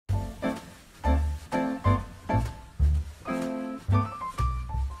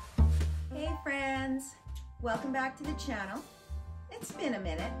Welcome back to the channel. It's been a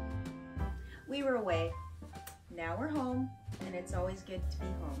minute. We were away. Now we're home, and it's always good to be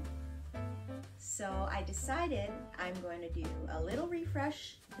home. So I decided I'm going to do a little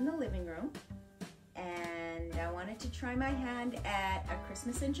refresh in the living room, and I wanted to try my hand at a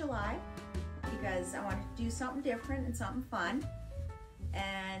Christmas in July because I wanted to do something different and something fun.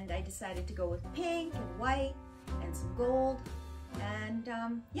 And I decided to go with pink and white and some gold. And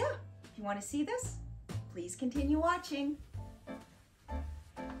yeah, if you want to see this, please continue watching.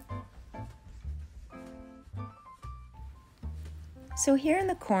 So here in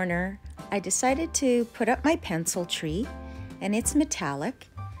the corner, I decided to put up my pencil tree, and it's metallic.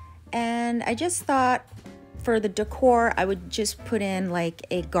 And I just thought for the decor, I would just put in like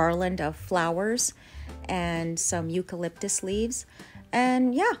a garland of flowers and some eucalyptus leaves,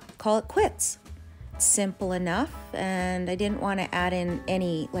 and yeah, call it quits. Simple enough, and I didn't want to add in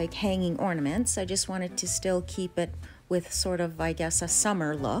any like hanging ornaments. I just wanted to still keep it with sort of, I guess, a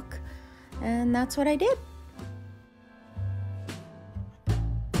summer look, and that's what I did.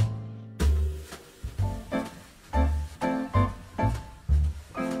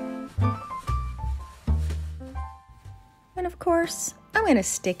 And of course, I'm going to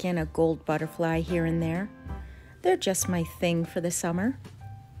stick in a gold butterfly here and there. They're just my thing for the summer.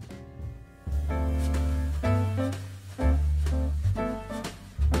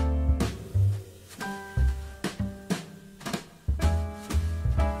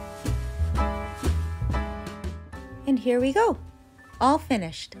 And here we go, all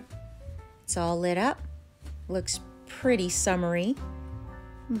finished. It's all lit up, looks pretty summery,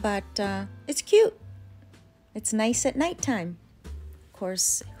 but it's cute. It's nice at nighttime. Of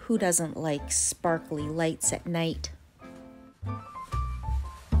course, who doesn't like sparkly lights at night?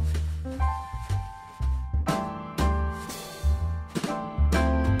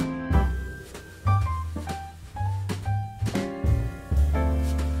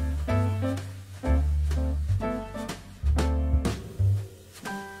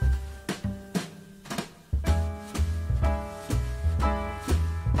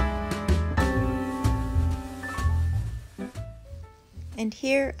 And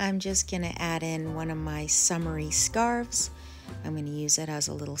here I'm just going to add in one of my summery scarves. I'm going to use it as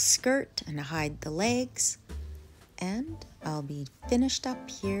a little skirt and hide the legs. And I'll be finished up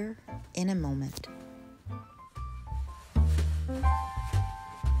here in a moment.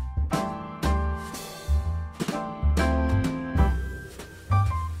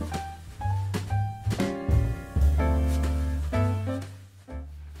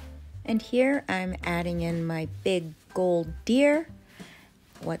 And here I'm adding in my big gold deer.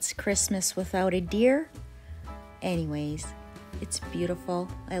 What's Christmas without a deer? Anyways, it's beautiful.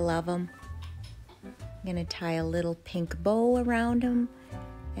 I love them. I'm gonna tie a little pink bow around him,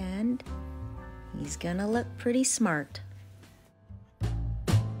 and he's gonna look pretty smart.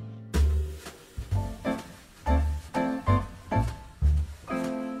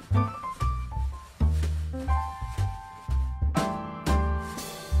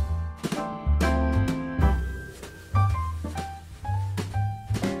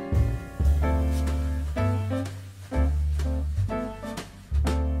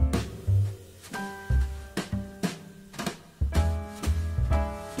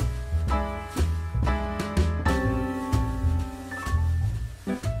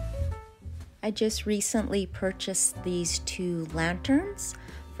 I just recently purchased these two lanterns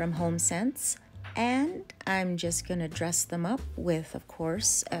from HomeSense, and I'm just gonna dress them up with, of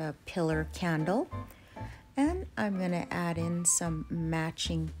course, a pillar candle. And I'm gonna add in some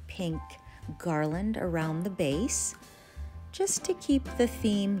matching pink garland around the base, just to keep the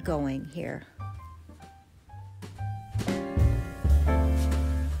theme going here.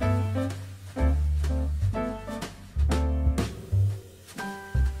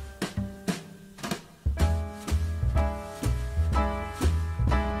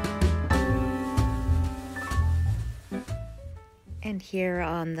 And here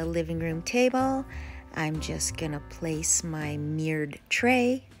on the living room table, I'm just gonna place my mirrored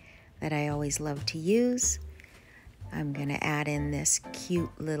tray that I always love to use. I'm gonna add in this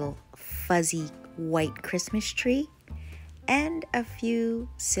cute little fuzzy white Christmas tree and a few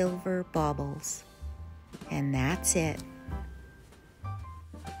silver baubles. And that's it.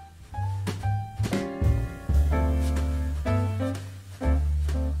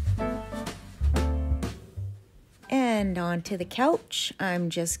 And onto the couch, I'm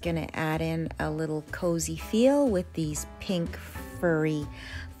just gonna add in a little cozy feel with these pink furry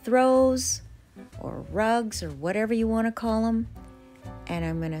throws or rugs or whatever you want to call them. And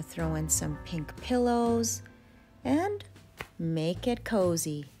I'm gonna throw in some pink pillows and make it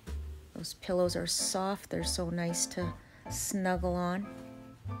cozy. Those pillows are soft. They're so nice to snuggle on.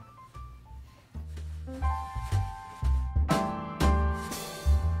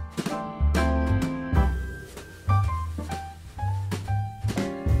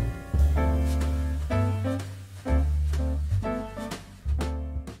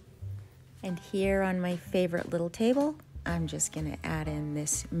 And here on my favorite little table, I'm just gonna add in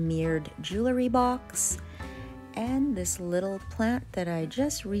this mirrored jewelry box and this little plant that I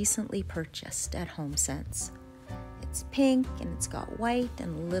just recently purchased at HomeSense. It's pink and it's got white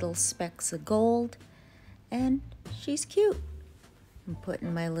and little specks of gold, and she's cute. I'm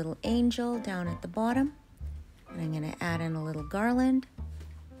putting my little angel down at the bottom, and I'm gonna add in a little garland,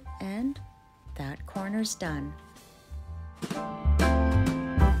 and that corner's done.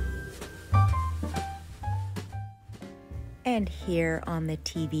 And here on the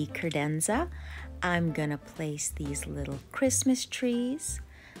TV credenza, I'm gonna place these little Christmas trees.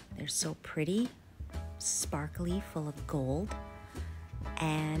 They're so pretty, sparkly, full of gold.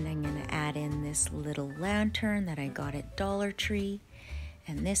 And I'm gonna add in this little lantern that I got at Dollar Tree,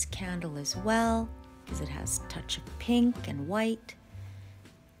 and this candle as well, because it has a touch of pink and white.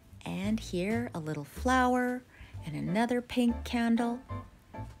 And here a little flower and another pink candle.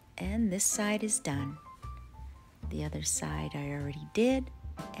 And this side is done. The other side I already did,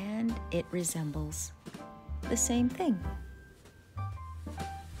 and it resembles the same thing.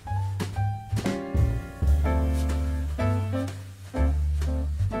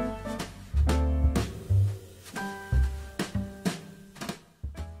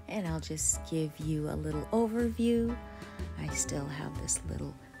 And I'll just give you a little overview. I still have this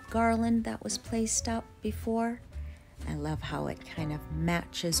little garland that was placed up before. I love how it kind of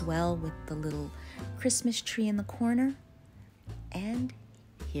matches well with the little Christmas tree in the corner. And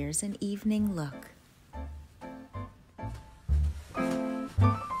here's an evening look.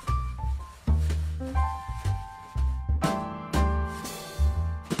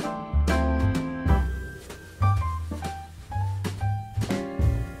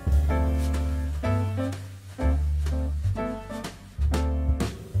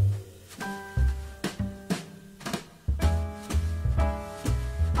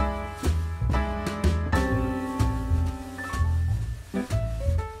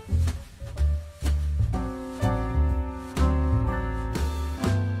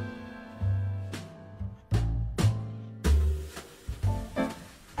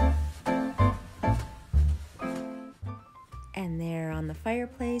 And there on the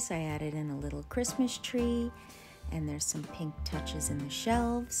fireplace, I added in a little Christmas tree, and there's some pink touches in the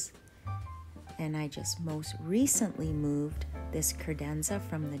shelves. And I just most recently moved this credenza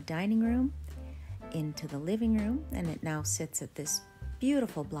from the dining room into the living room, and it now sits at this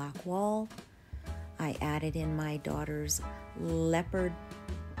beautiful black wall. I added in my daughter's leopard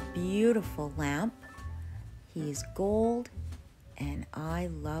beautiful lamp. He is gold, and I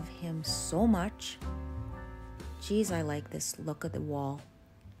love him so much. Geez, I like this look of the wall.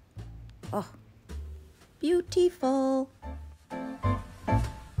 Oh, beautiful.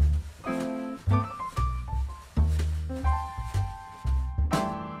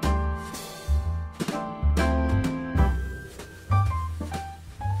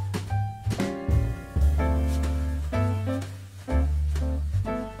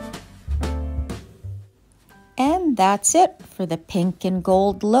 And that's it for the pink and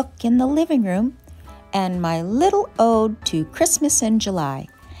gold look in the living room and my little ode to Christmas in July.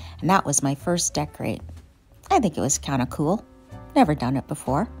 And that was my first decorate. I think it was kind of cool. Never done it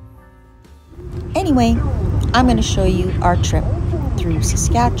before. Anyway, I'm going to show you our trip through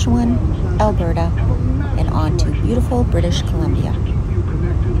Saskatchewan, Alberta, and on to beautiful British Columbia.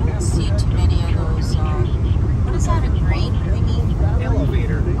 I don't see too many of those, what is that, a grain thingy?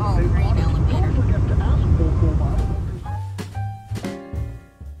 Elevator. Oh, grain elevator.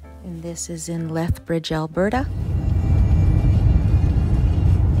 And this is in Lethbridge, Alberta.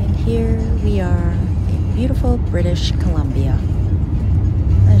 And here we are in beautiful British Columbia.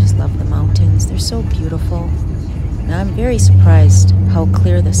 I just love the mountains. They're so beautiful. And I'm very surprised how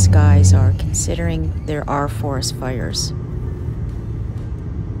clear the skies are considering there are forest fires.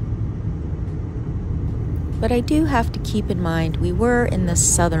 But I do have to keep in mind we were in the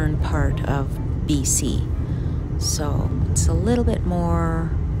southern part of BC, so it's a little bit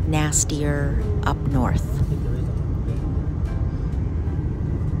more nastier up north. Look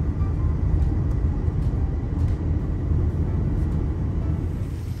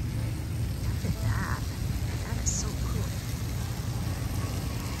at that. That is so cool.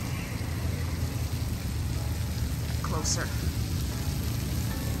 Closer.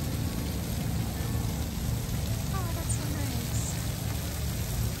 Oh, that's so nice.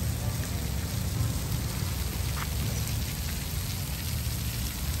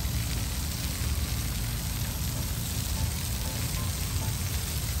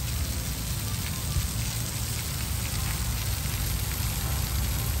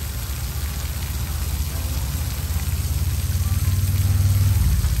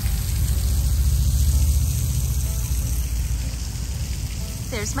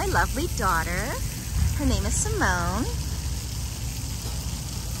 There's my lovely daughter. Her name is Simone.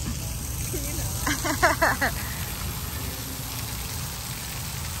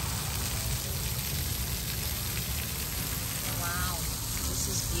 Wow, this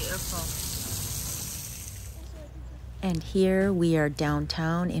is beautiful. And here we are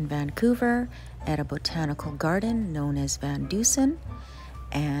downtown in Vancouver at a botanical garden known as Van Dusen.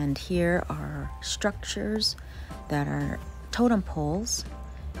 And here are structures that are totem poles.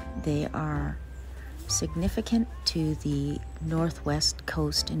 They are significant to the Northwest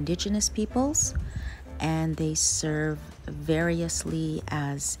Coast Indigenous peoples, and they serve variously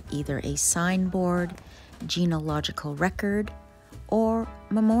as either a signboard, genealogical record, or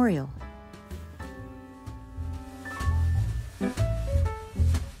memorial.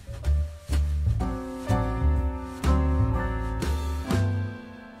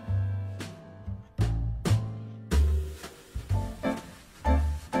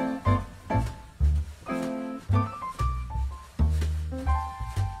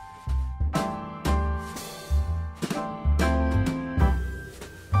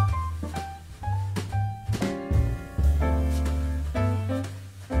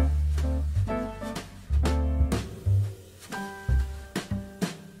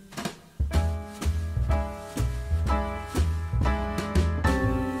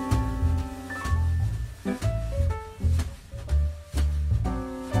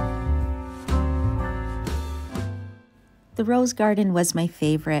 The rose garden was my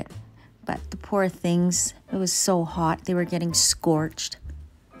favorite, but the poor things, it was so hot, they were getting scorched.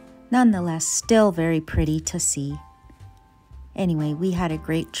 Nonetheless, still very pretty to see. Anyway, we had a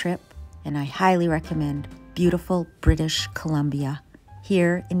great trip, and I highly recommend beautiful British Columbia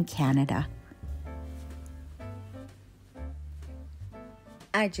here in Canada.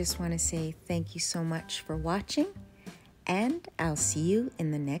 I just want to say thank you so much for watching, and I'll see you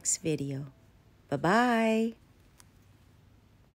in the next video. Bye-bye.